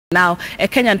Now, a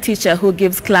Kenyan teacher who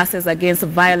gives classes against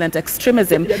violent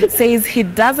extremism says he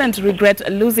doesn't regret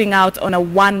losing out on a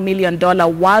 $1 million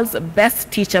World's Best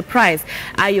Teacher Prize.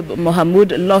 Ayub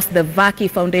Mohamud lost the Varkey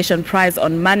Foundation Prize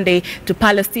on Monday to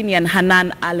Palestinian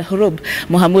Hanan Al Hroub.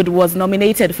 Mohamud was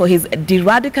nominated for his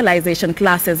de-radicalization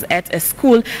classes at a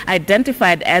school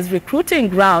identified as recruiting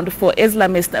ground for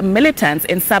Islamist militants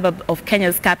in suburb of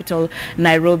Kenya's capital,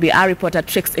 Nairobi. Our reporter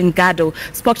Trix Ingado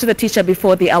spoke to the teacher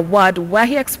before the award, where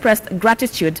he expressed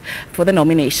gratitude for the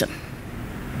nomination.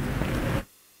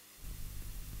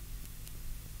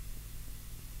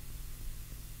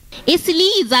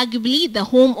 Eastleigh is arguably the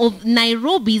home of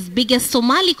Nairobi's biggest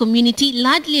Somali community,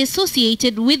 largely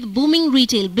associated with booming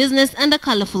retail business and a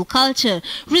colorful culture.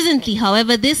 Recently,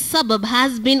 however, this suburb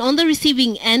has been on the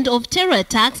receiving end of terror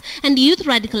attacks and youth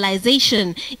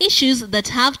radicalization, issues that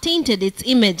have tainted its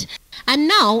image. And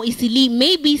now, Eastleigh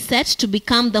may be set to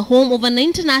become the home of an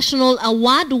international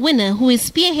award winner who is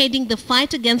spearheading the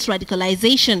fight against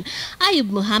radicalization. Ayub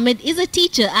Mohamud is a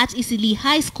teacher at Eastleigh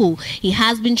High School. He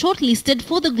has been shortlisted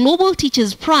for the Global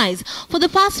Teachers Prize. For the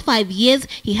past 5 years,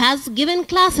 he has given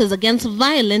classes against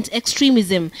violent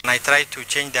extremism. I try to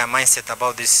change their mindset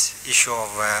about this issue of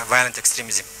violent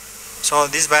extremism. So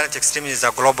this violent extremism is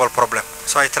a global problem.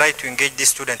 So I try to engage these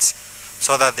students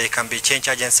so that they can be change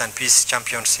agents and peace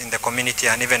champions in the community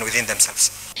and even within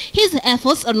themselves. His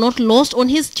efforts are not lost on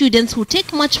his students, who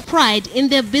take much pride in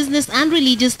their business and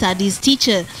religious studies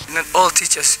teacher. Not all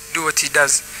teachers do what he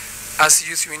does. As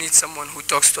youth, we need someone who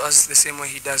talks to us the same way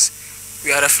he does.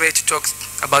 We are afraid to talk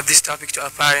about this topic to our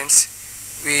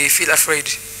parents. We feel afraid.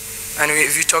 And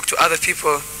if we talk to other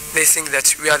people, they think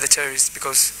that we are the terrorists,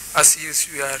 because as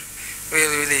youth, we are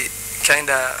really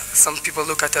some people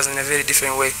look at us in a very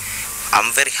different way. I'm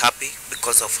very happy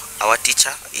because of our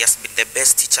teacher. He has been the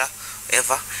best teacher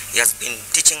ever. He has been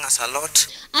teaching us a lot.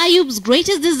 Ayub's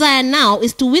greatest desire now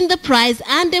is to win the prize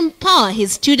and empower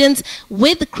his students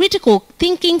with critical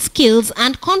thinking skills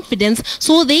and confidence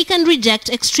so they can reject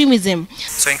extremism.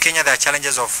 So in Kenya, there are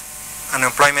challenges of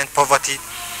unemployment, poverty,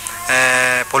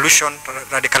 pollution,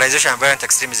 radicalization and violent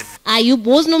extremism. Ayub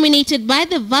was nominated by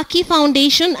the Varkey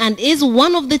Foundation and is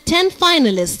one of the 10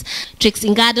 finalists. Trix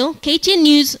Ingado, KTN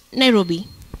News, Nairobi.